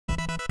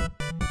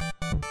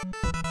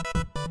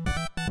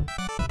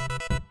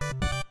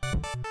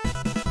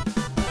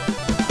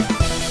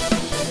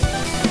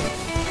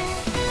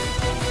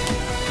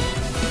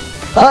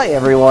Hi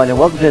everyone, and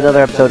welcome to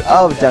another episode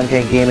of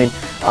dunktankgaming.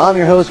 I'm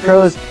your host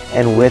Crows,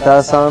 and with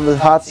us on the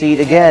hot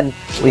seat again,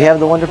 we have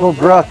the wonderful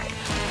Brook.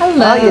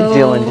 Hello. How you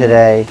doing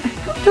today?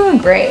 I'm doing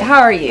great. How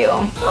are you?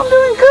 I'm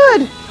doing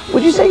good.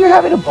 Would you say you're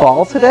having a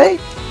ball today?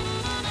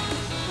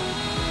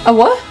 A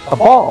what? A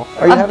ball.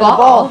 Are you having a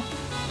ball?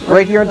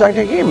 Right here on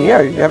dunktankgaming.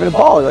 Yeah, you're having a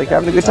ball. You're like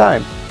having a good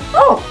time.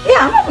 Oh,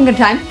 yeah, I'm having a good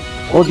time.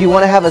 Well, do you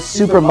want to have a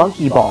super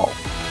monkey ball?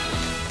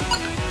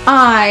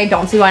 I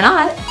don't see why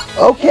not.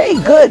 Okay,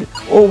 good.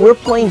 Well, we're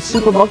playing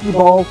Super Monkey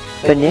Ball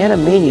Banana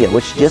Mania,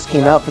 which just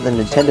came out for the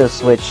Nintendo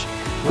Switch.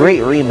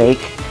 Great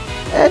remake.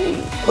 And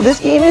well, this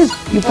game is,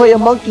 you play a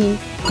monkey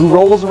who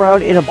rolls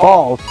around in a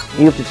ball, and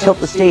you have to tilt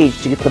the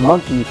stage to get the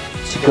monkey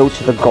to go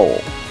to the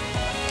goal.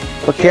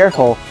 But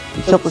careful, if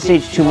you tilt the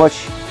stage too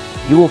much,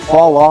 you will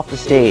fall off the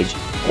stage.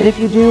 And if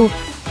you do,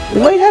 we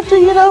might have to,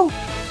 you know,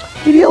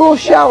 give you a little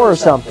shower or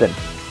something.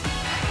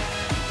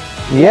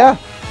 Yeah,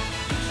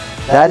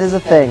 that is a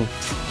thing.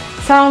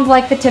 Sounds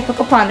like the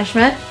typical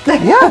punishment.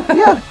 Yeah.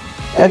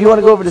 Now if you want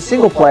to go over to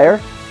single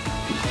player,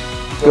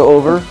 go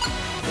over.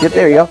 Yep,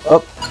 there you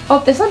go.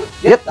 Oh, this one?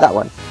 Yep, that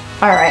one.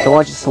 Alright. So why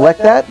don't you select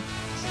that?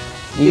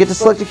 You get to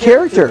select a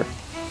character.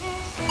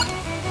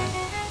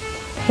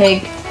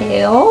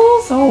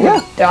 Pigtails? Oh,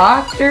 yeah.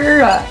 Doctor.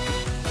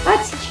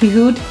 That's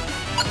cute.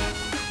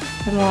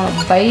 And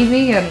a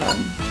baby and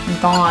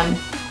a gone.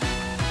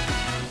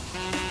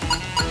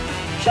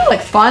 Sure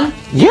looks fun.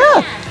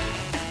 Yeah.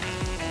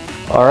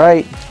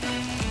 Alright.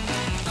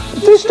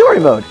 Let's do story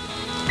mode.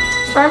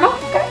 Story mode?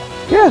 Okay.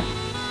 Yeah.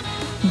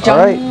 Jungle.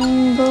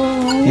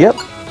 Alright. Yep.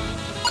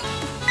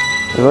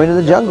 We're going to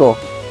the jungle.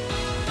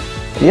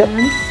 Yep.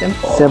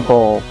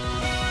 Simple.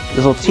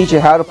 This will teach you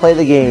how to play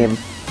the game.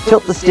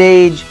 Tilt the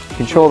stage,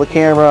 control the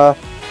camera,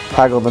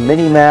 toggle the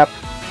mini-map.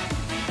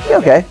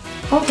 Okay.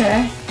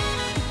 Okay.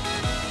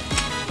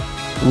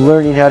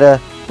 Learning how to...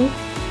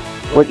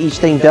 what each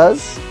thing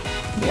does.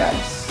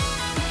 Yes.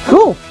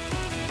 Cool.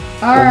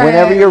 Alright.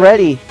 Whenever you're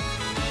ready,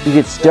 you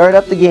can start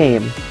up the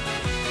game.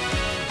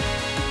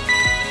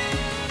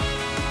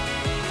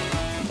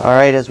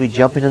 Alright, as we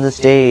jump into the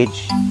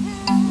stage.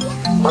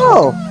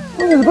 Oh,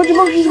 there's a bunch of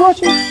monkeys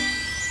watching.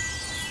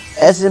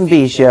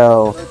 SMB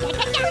show.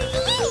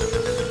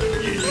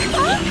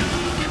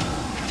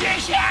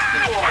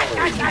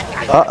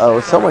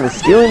 Uh-oh, someone is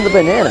stealing the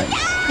bananas.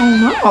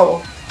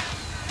 Oh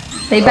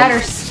no. They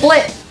better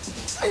split.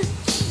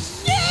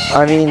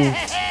 I mean,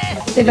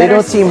 they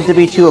don't seem to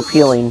be too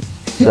appealing,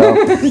 so.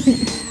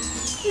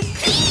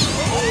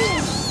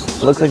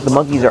 Looks like the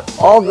monkeys are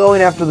all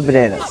going after the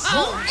bananas.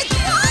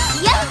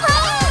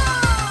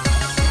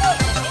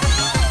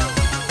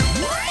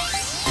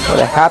 What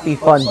a happy,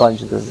 fun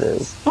bunch this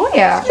is. Oh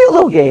yeah. It's a cute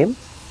little game.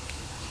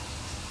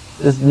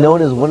 It's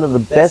known as one of the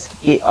best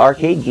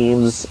arcade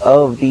games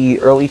of the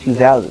early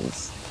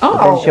 2000s. Oh.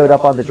 It then showed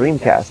up on the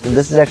Dreamcast, and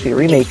this is actually a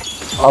remake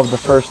of the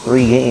first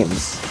 3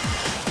 games.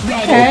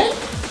 Okay.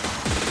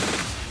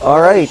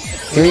 Alright,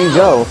 here you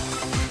go.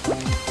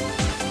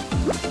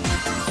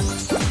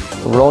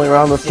 Rolling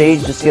around the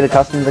stage just to get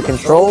accustomed to the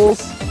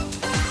controls.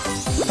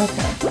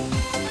 Okay.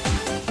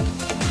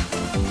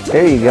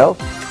 There you go.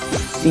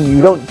 See,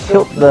 you don't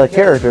tilt the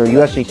character,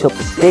 you actually tilt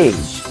the stage.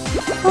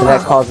 And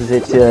that causes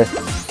it to,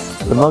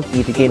 the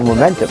monkey to gain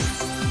momentum.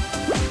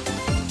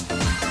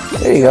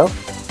 There you go.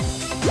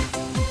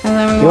 And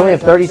then You only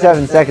have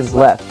 37 seconds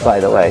left, by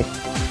the way.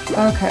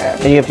 Okay.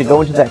 And you have to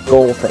go into that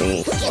goal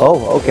thingy.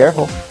 Oh,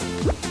 careful.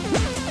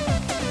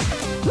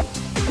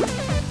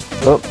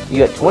 Oh,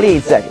 you got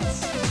 28 seconds.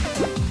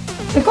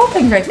 The gold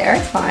thing's right there,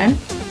 it's fine.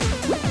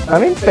 I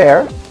mean,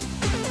 fair.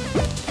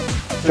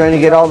 Trying to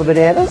get all the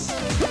bananas?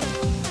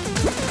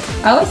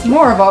 At least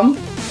more of them.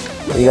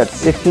 You got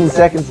 16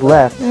 seconds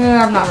left.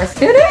 I'm not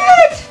risking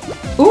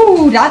it!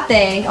 Ooh, that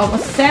thing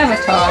almost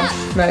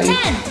sabotaged me.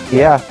 10,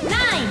 Yeah.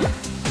 9,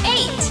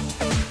 8,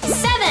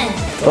 7,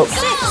 Oh.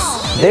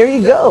 6. There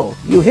you go.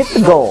 You hit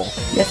the goal.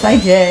 Yes, I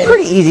did.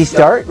 Pretty easy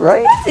start,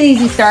 right? That's an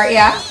easy start,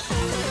 yeah.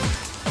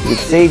 You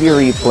can save your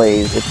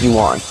replays if you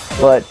want,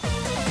 but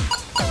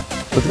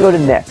let's go to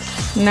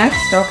next.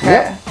 Next, okay.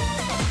 Yep.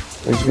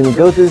 We're just going to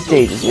go through the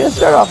stages. You're going to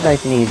start off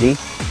nice and easy.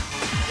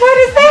 What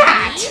is that?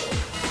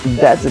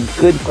 That's a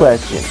good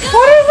question.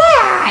 What is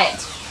that?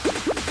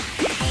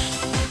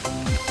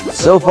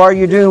 So far,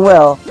 you're doing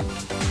well.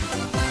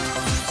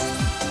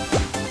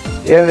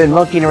 You haven't been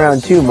monkeying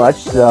around too much,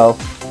 so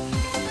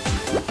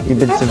you've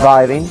been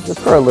surviving just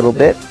for a little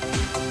bit.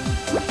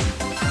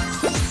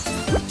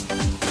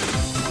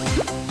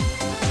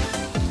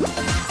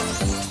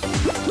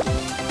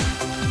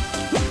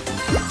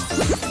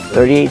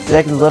 "38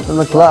 seconds left on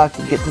the clock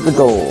to get to the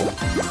goal."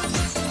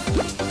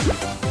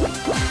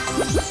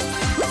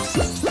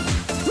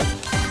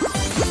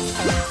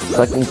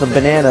 Collecting some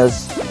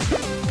bananas.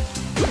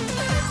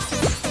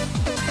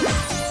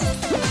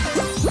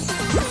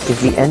 Is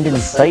the end in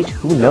sight?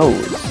 Who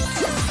knows?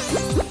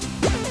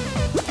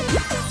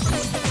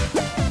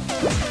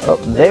 Oh,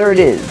 there it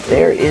is.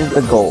 There is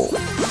the goal.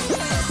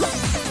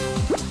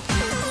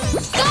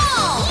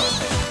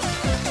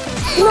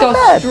 Go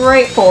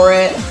straight for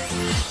it.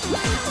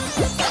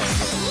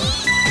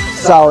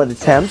 solid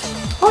attempt.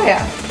 Oh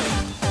yeah.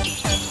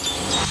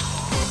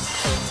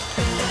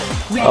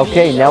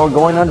 Okay, now we're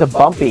going on to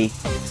Bumpy.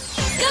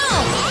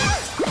 Go!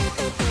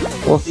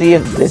 We'll see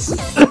if this...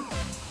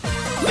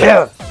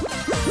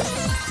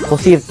 We'll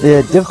see if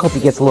the difficulty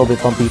gets a little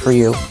bit bumpy for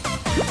you.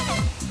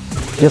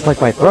 Just like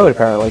my throat,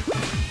 apparently.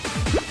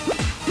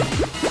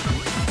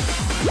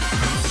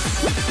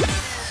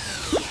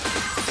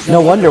 No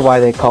wonder why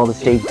they call the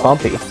stage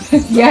bumpy.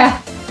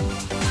 Yeah.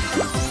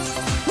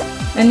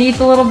 It needs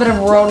a little bit of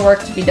road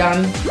work to be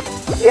done.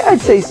 Yeah,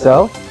 I'd say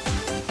so.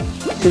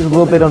 She's a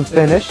little bit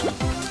unfinished.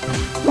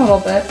 A little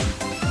bit.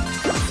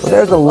 Well,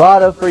 there's a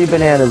lot of free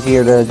bananas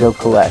here to go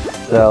collect,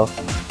 so...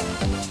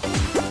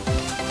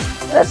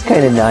 That's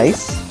kind of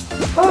nice.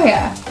 Oh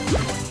yeah.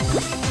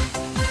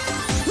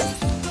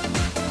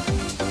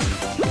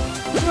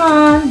 Come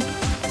on.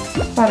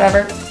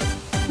 Whatever.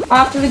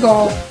 Off to the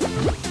goal.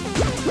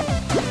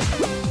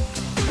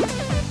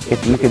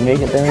 If you can make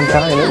it there in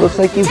time, it looks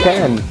like you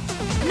can. 9,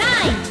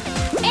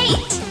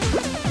 8,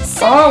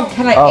 7, Oh,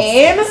 can I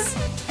aim?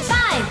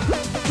 5,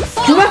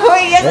 4, Come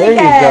on, yes There I you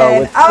can. go,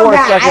 with 4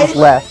 seconds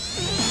left.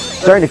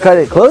 Starting to cut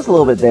it close a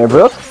little bit there,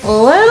 Brook. A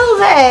little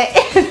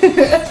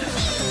bit.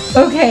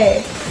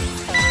 Okay.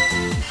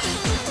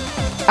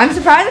 I'm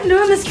surprised I'm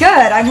doing this good.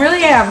 I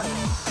really am.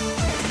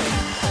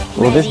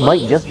 Well, this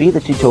might just be the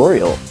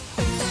tutorial. go!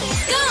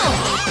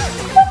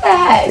 What the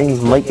heck?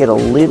 Things might get a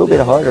little bit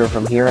harder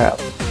from here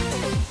out.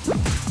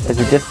 As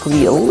the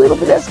difficulty a little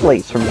bit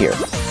escalates from here.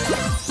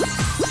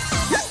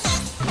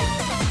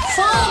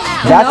 Fall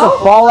out. That's No. a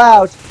fall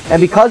out,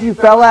 and because you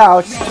fell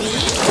out,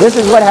 this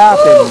is what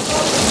happens.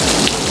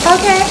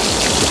 Okay.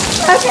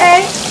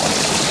 Okay.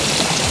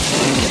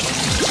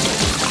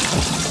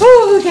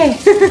 Ooh, okay.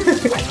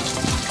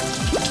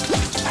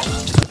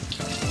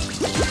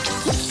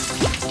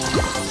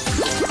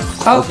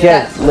 Oh, Okay,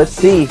 that's- let's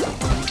see.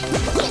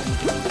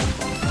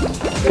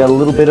 Got a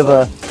little bit of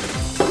a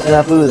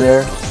snafu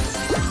there.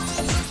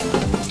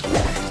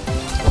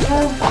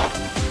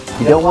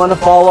 You don't want to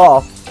fall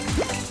off.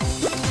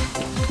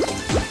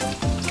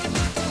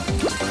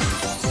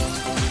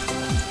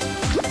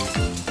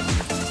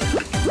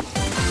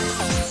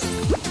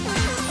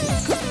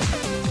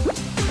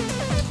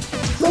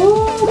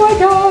 Oh my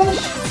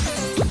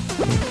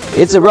gosh.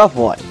 It's a rough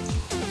one.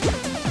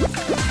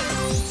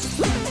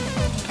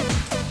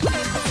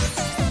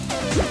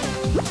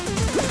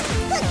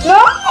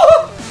 No!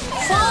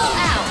 Fall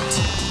out.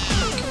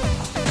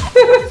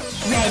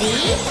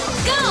 Ready?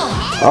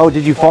 Go! Oh,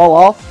 did you fall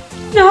off?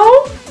 No!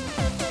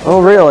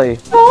 Oh, really?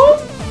 No!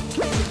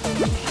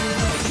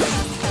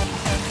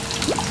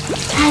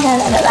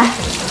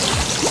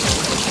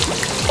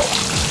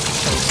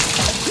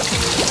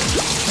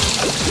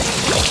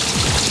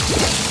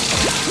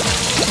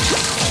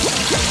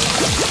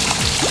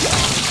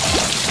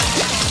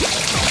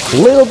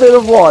 Little bit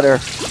of water.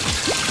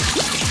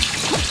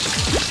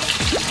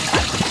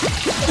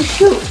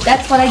 Shoot,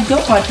 that's what I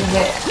don't want to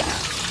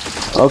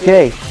hit.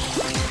 Okay.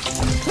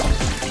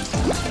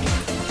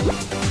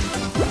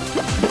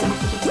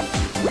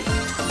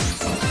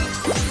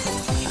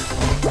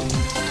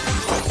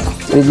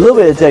 There's a little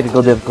bit of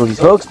technical difficulties,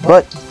 folks,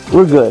 but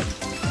we're good.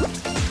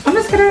 I'm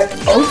just gonna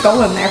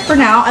go in there for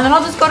now, and then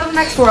I'll just go to the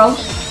next world.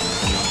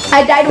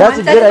 I died That's once.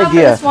 a That's good enough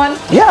idea. for this one.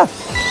 Yeah.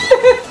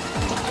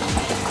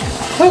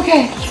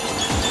 Okay.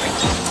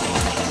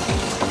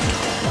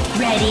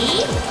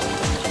 Ready?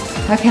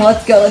 Okay,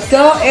 let's go. Let's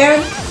go,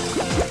 and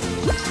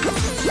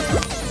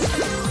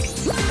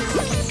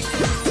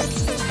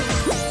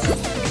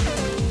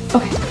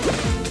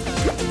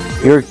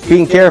okay. You're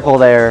being careful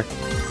there.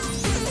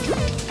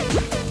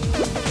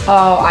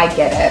 Oh, I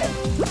get it.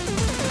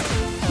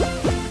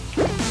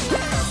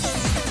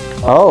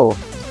 Oh.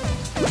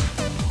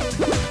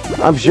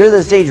 I'm sure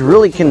this stage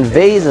really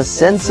conveys a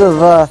sense of,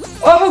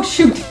 Oh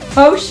shoot!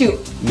 Oh shoot!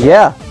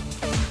 yeah.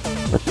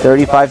 With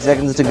 35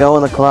 seconds to go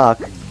on the clock.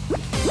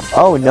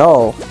 Oh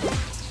no.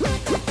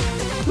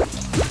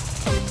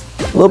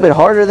 A little bit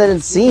harder than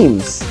it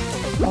seems.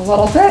 A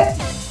little bit.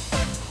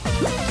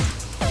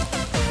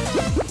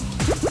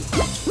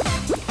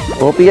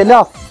 Won't be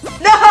enough.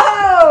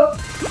 No!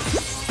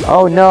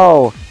 Oh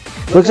no.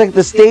 Looks like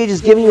the stage is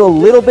giving you a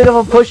little bit of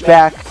a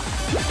pushback.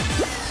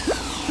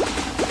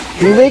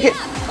 Can you make it?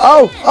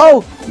 Oh!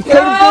 Oh! You No!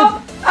 kind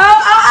of did.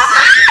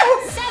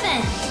 Oh!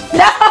 7,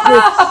 No!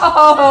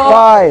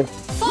 5,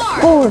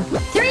 4, 4.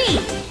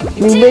 3,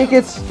 Can you make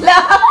it? No!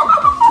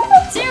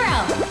 0.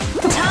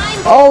 Time.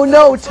 Oh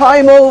no!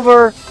 Time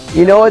over!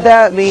 You know what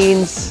that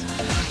means.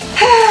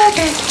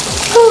 Okay.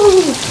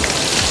 Ooh.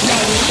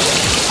 Ready?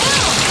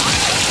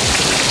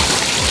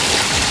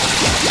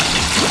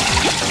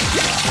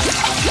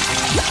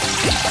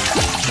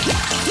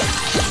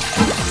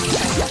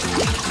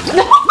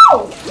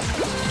 No!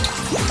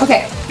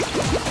 Okay.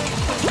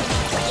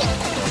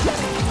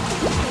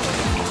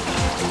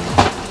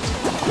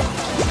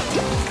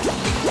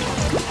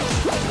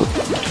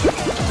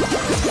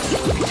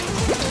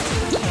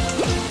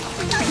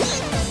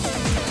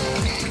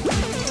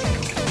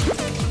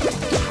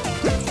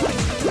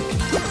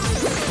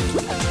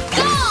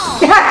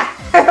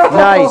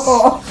 Nice.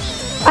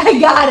 I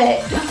got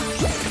it.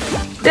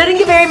 Didn't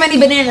get very many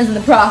bananas in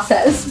the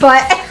process,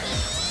 but...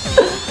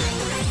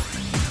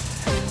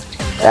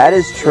 That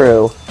is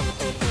true.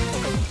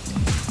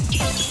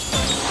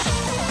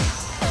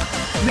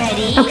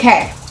 Ready?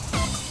 Okay.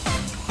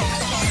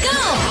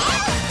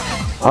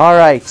 Go!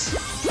 Alright.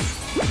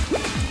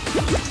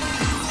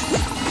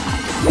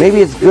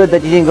 Maybe it's good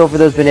that you didn't go for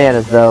those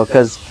bananas, though,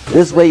 because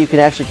this way you can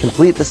actually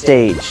complete the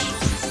stage.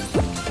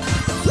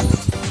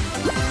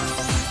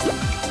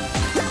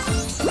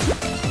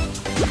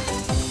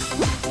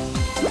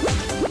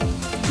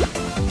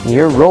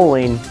 You're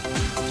rolling.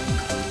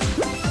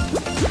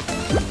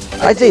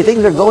 I'd say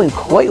things are going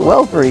quite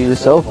well for you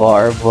so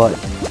far, but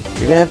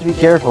you're gonna have to be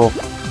careful.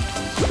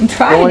 I'm Don't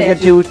trying want to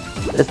to.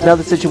 get to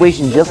another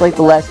situation just like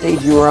the last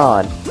stage you were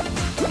on.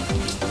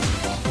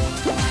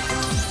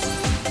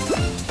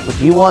 But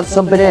you want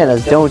some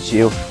bananas, don't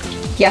you?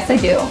 Yes, I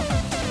do.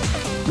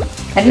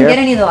 I didn't get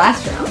any the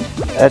last round.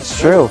 That's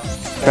true.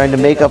 Trying to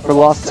make up for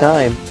lost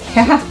time.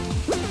 Yeah.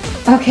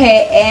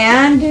 Okay,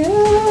 and...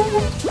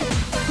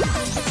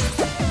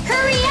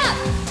 Hurry up!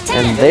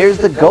 10, And there's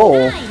the goal.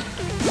 9,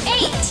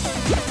 8,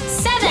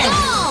 7,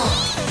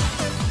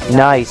 go!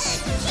 Nice.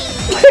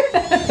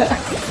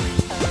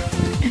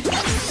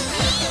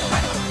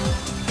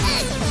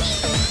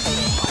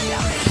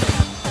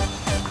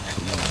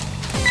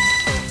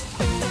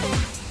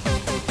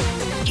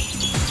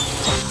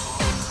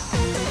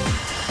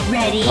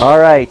 Ready?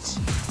 Alright.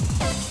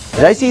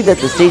 Did I see that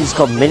the stage is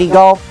called mini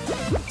golf?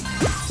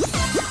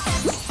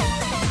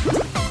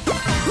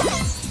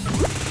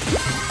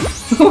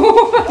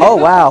 Oh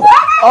wow.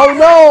 Oh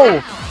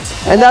no!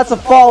 And that's a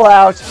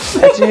fallout.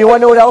 Actually, you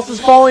wanna know what else is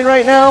falling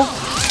right now?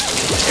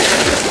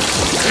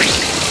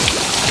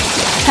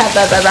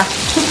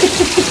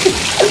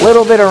 A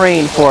little bit of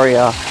rain for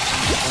ya.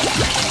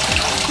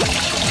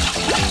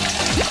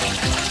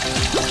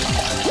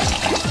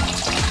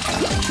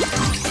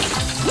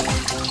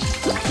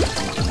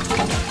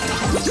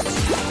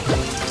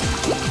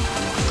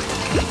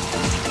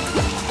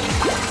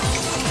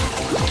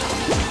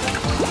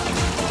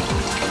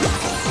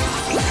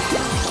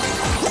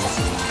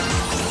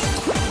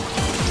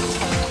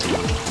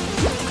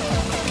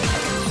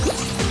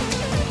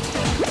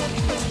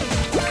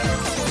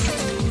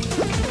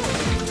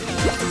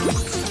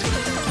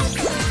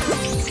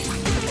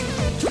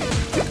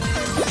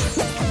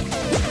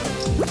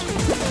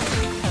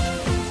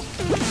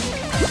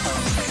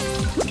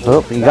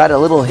 Oh, you got a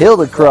little hill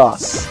to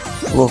cross.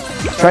 Well,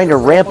 trying to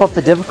ramp up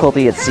the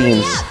difficulty, it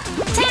seems.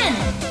 10,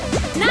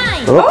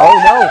 9, Oh,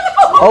 oh no!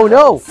 Oh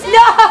no!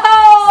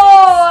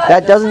 No!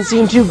 That doesn't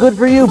seem too good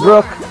for you,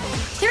 Brook.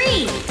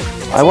 3,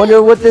 I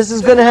wonder what this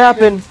is gonna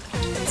happen.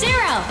 0.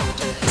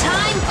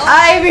 Time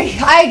over.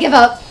 I give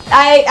up.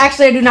 I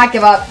do not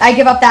give up. I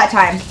give up that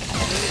time.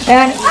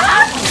 And...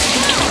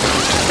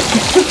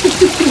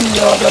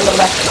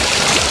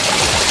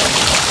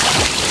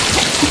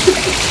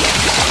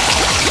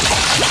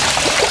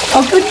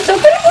 Oh goodness, oh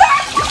goodness!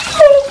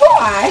 Oh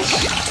gosh!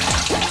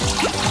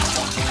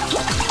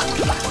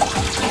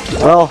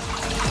 Well,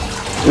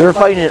 you're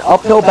fighting an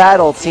uphill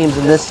battle, it seems,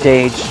 in this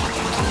stage.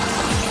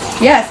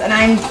 Yes, and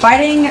I'm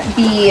fighting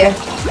the...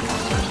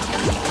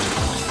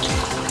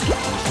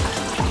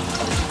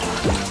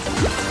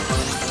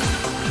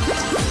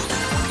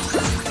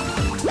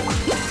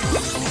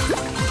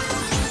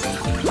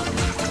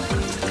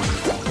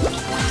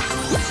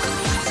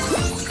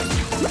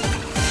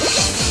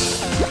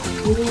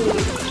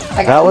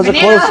 That was a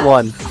close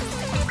one.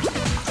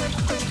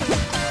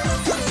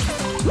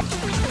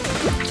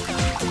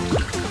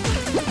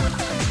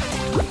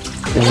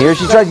 And here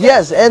she tries.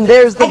 Yes, and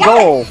there's the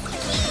goal.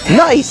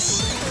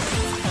 Nice.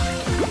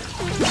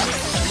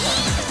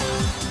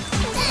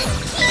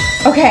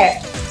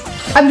 Okay,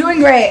 I'm doing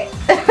great.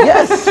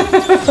 Yes.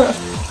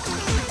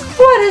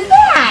 What is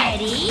that?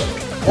 Ready?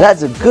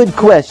 That's a good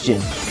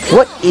question.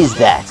 What is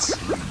that?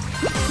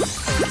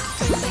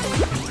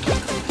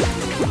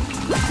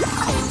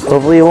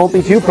 Hopefully it won't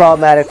be too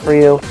problematic for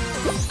you.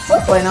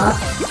 Hopefully not.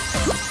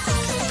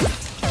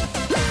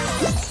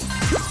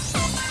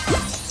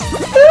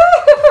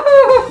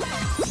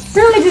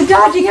 Really just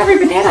dodging every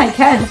banana I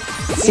can.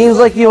 Seems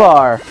like you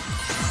are.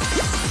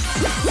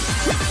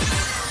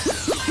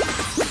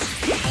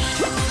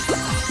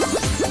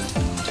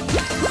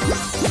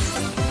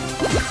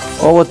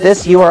 Well, with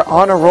this, you are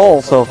on a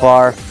roll so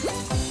far.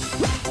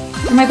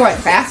 Am I going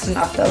fast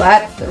enough though?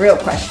 That's the real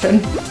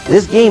question.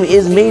 This game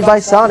is made by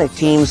Sonic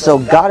Team, so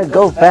gotta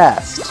go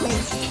fast.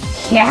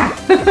 Yeah.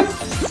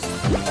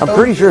 I'm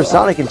pretty sure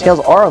Sonic and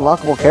Tails are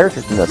unlockable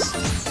characters in this.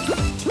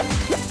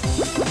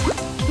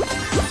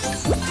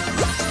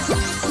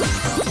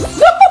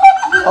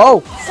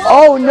 Oh!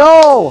 Oh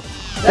no!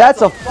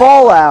 That's a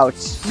fallout!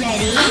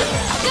 Ready?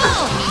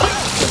 Go!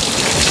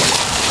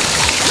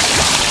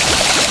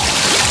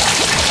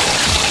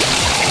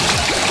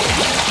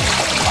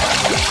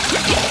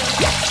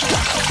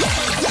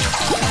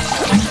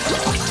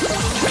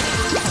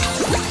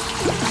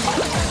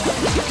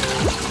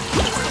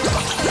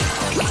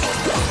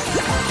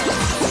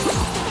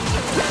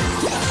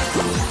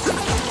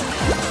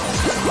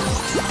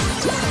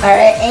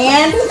 Alright,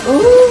 and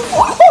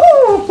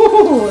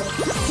ooh.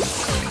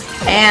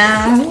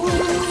 And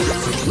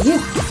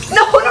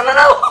no.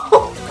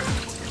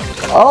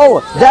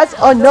 Oh, that's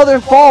another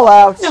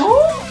fallout. No.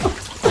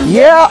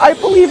 Yeah, I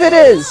believe it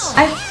is.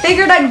 I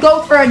figured I'd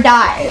go for a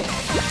dive.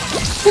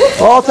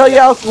 Well, I'll tell you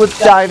else what's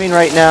diving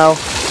right now.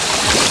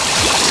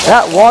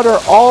 That water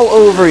all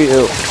over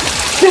you.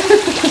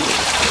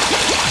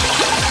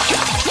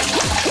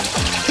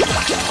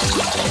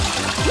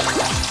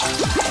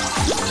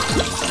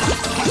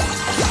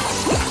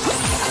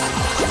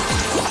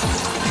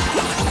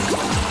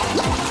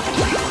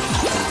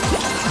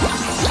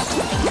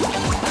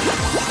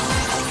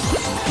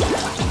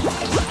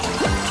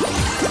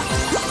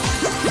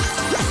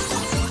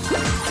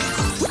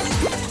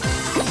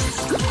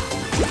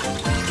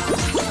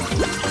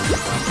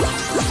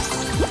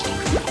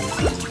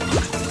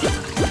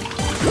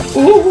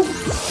 Ooh.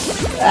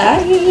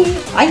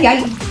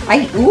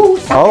 Ay, ooh,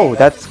 stop Oh, it.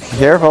 that's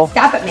careful.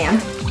 Stop it, man.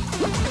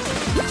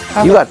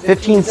 You got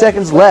 15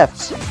 seconds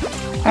left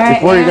Alright,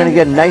 before you're gonna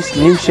get a nice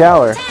new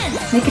shower.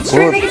 Make it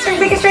straight, make it straight,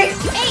 make it straight. 8,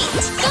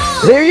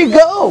 go! There you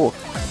go!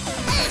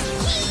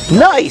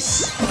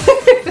 Nice!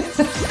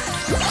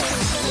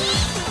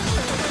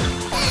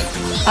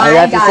 I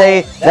have to got say,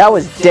 it. that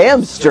was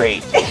damn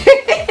straight.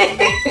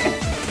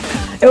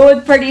 It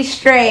was pretty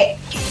straight.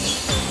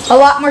 A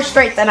lot more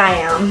straight than I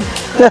am.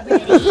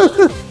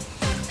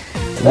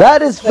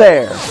 That is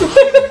fair.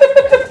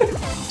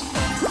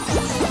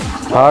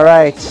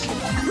 Alright.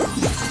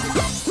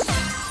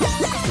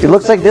 It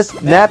looks like this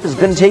map is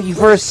going to take you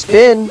for a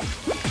spin.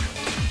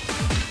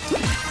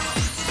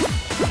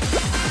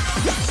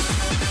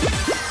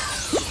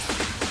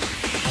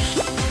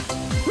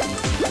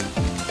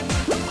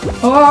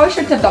 Oh, I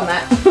should have done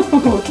that.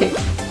 Okay.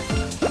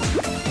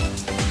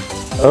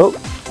 Oh.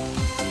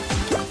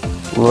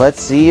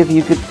 Let's see if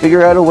you could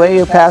figure out a way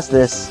to pass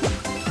this.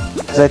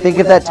 Because I think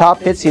if that top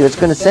hits you, it's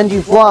going to send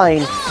you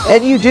flying.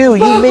 And you do.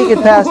 You make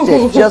it past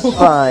it just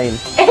fine.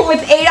 And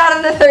with 8 out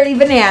of the 30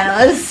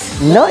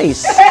 bananas.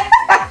 Nice.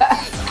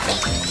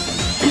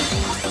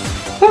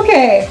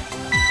 Okay.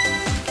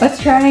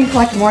 Let's try and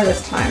collect more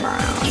this time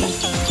around.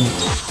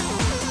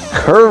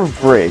 Curve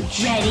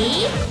bridge.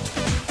 Ready?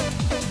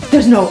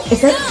 There's no...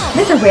 Is there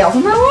rails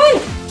on that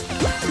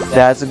one?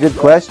 That's a good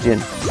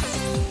question.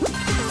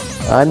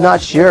 I'm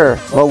not sure,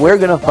 but we're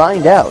going to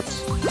find out.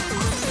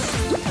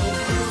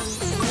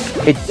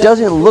 It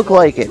doesn't look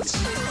like it.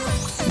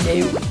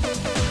 No.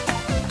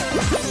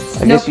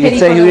 I guess you could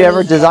say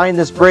whoever designed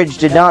this bridge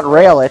did not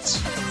rail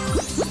it.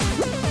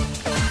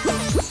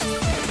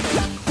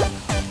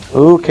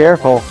 Ooh,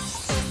 careful.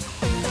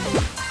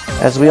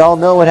 As we all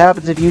know what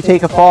happens if you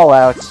take a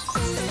fallout.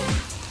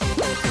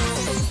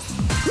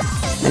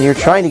 And you're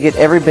trying to get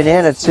every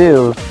banana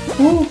too.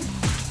 Ooh.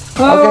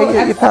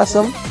 Okay, you pass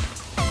them.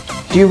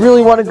 Do you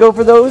really want to go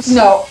for those?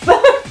 No.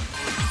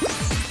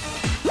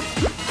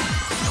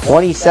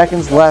 20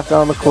 seconds left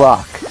on the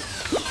clock.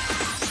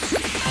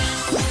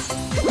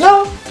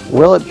 No.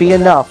 Will it be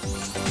enough?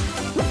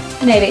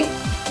 Maybe.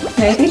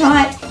 Maybe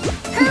not.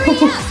 Hurry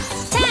up!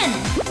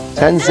 10,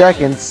 10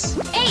 seconds.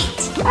 8,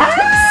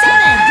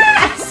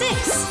 Ah! 7,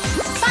 6,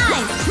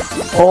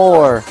 5,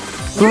 4,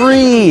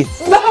 3,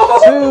 No.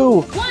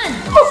 2.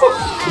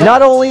 1.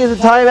 Not only is it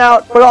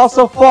timeout, but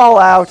also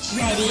fallout.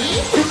 Ready?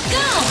 Go!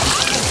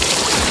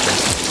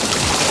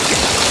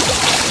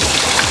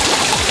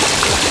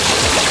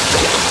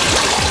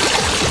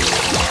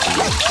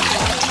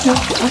 No,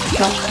 let's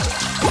go.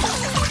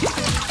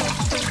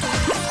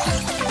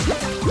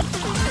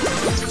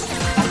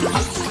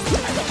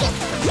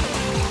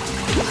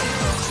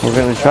 We're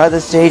going to try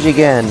this stage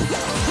again.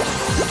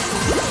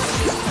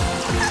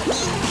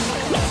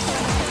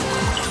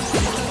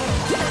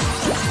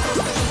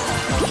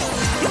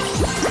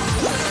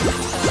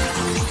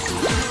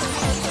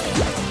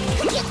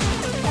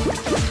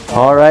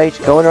 Alright,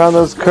 going around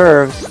those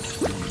curves.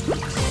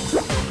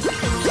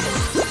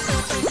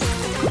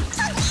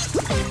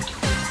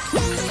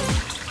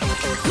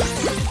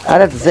 I'd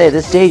have to say,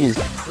 this stage is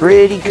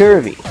pretty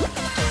curvy.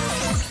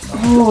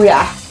 Oh,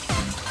 yeah.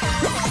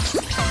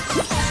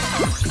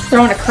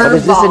 Throwing a But curveball.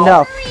 is this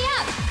enough? Hurry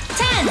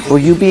up! 10, Will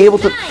you be able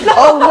to... 9,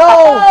 Oh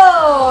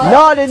no!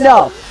 Not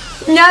enough!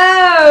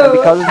 No! And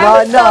because it's I not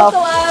was enough- So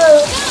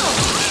close.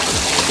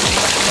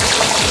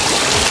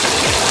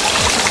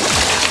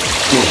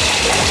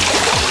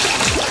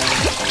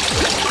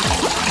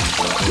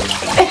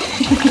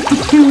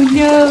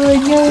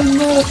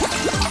 No.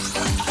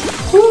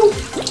 Woo.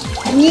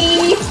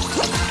 Yee.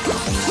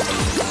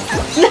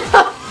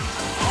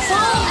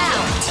 fall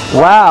out.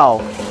 Wow!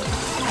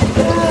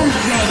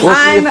 We'll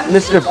see if I'm-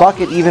 Mr.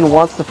 Bucket even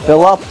wants to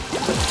fill up.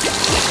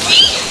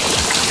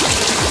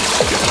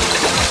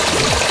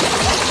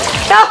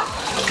 No!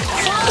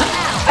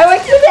 I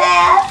went too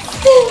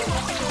fast!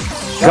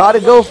 Gotta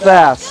go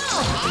fast.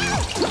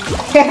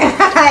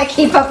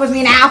 Keep up with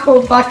me now,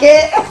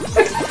 Bucket!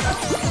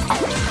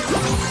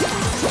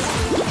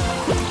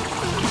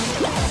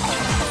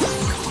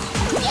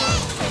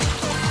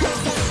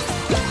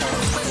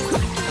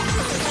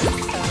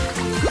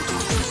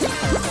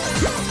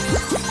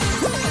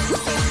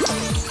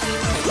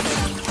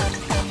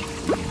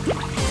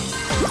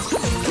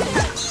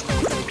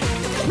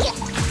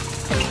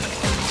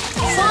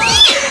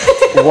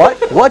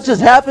 What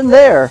just happened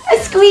there? I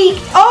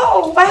squeaked.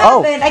 Oh, what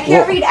happened? I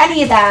can't read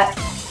any of that.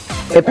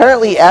 It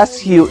apparently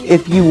asks you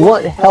if you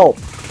want help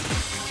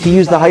to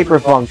use the hyper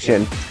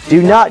function.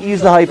 Do not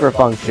use the hyper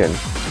function,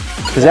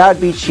 because that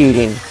would be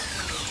cheating.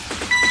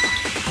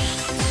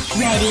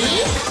 Ready,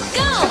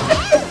 go!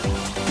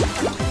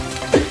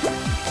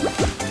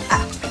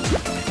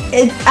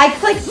 I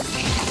clicked.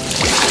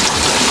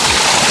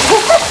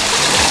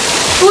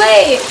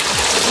 Wait,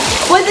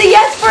 was it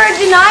yes for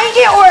denying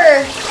it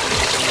or?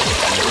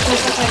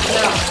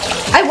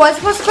 I was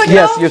supposed to click no?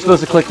 Yes, you're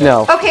supposed to click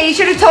no. Okay, you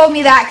should have told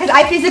me that because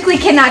I physically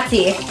cannot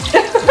see.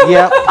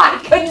 Yep.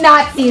 I could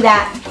not see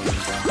that.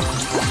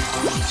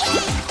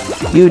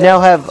 You now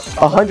have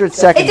 100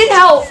 seconds. It didn't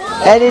help.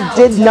 And it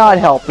did not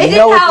help. It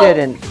No, didn't help. it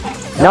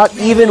didn't. Not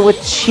even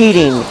with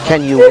cheating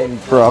can you win,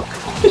 Brook.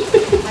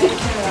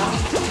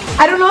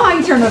 I don't know how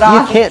you turn it You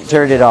off. can't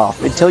turn it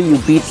off until you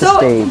beat the So,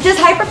 stage. does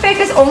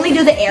Hyperfocus only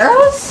do the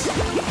arrows?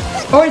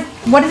 Or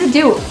what does it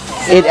do?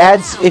 It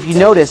adds, if you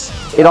notice,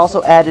 it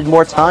also added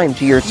more time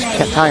to your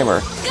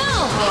timer.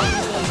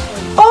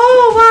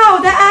 Oh,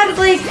 wow, that added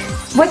like,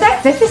 was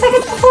that 50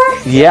 seconds before?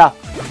 Yeah.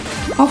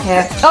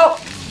 Okay. Oh,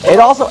 It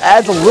also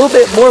adds a little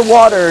bit more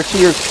water to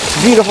your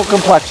beautiful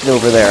complexion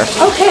over there.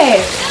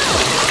 okay.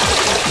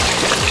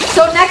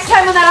 So next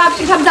time when that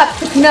option comes up,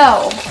 click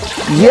no.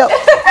 Yep.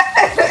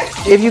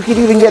 If you can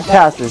even get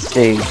past this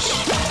stage.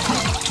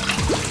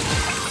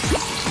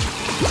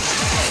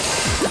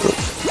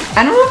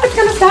 I don't know if it's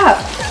gonna stop.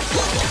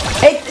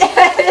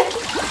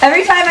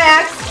 Every time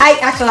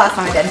actually last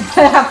time I didn't.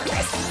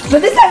 But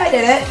this time I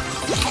did it.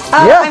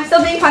 Yeah. I'm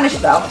still being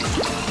punished though.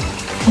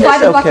 By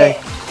the okay.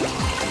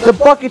 bucket. The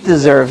bucket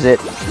deserves it.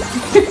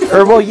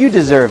 Or, well, you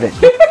deserve it.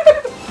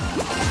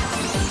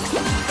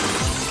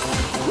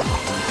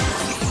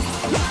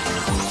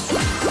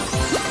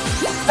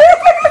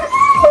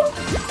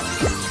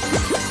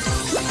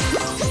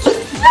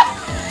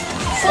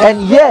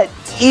 And yet,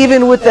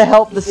 even with the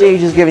help the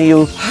stage is giving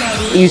you,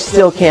 you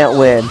still can't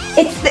win.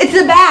 It's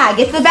the bag.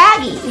 It's the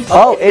baggie.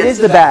 Oh, it is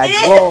the bag. It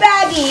is Well, the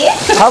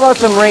baggie. how about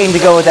some rain to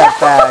go with that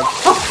bag?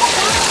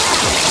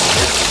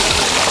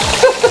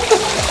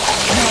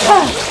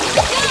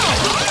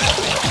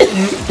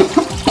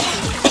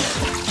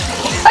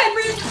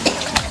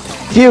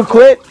 Do you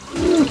quit?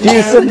 Do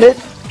you submit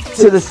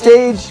to the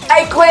stage?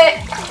 I quit.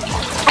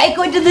 I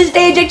quit to the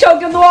stage. I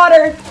choked in the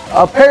water.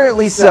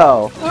 Apparently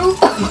so.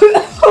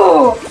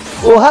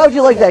 Well, how'd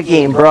you like that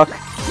game, Brook?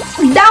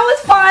 That was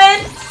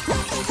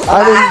fun.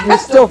 I mean, you're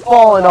still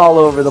falling all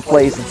over the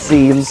place, it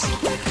seems.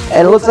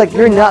 And it looks like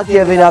you're not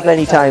giving up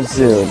anytime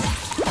soon.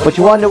 But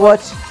you want to know what?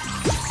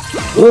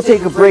 We'll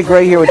take a break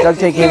right here with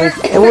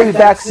dunktankgaming, and we'll be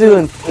back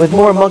soon with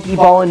more monkey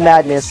ball and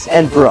madness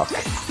and Brook.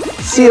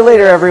 See you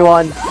later,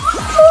 everyone.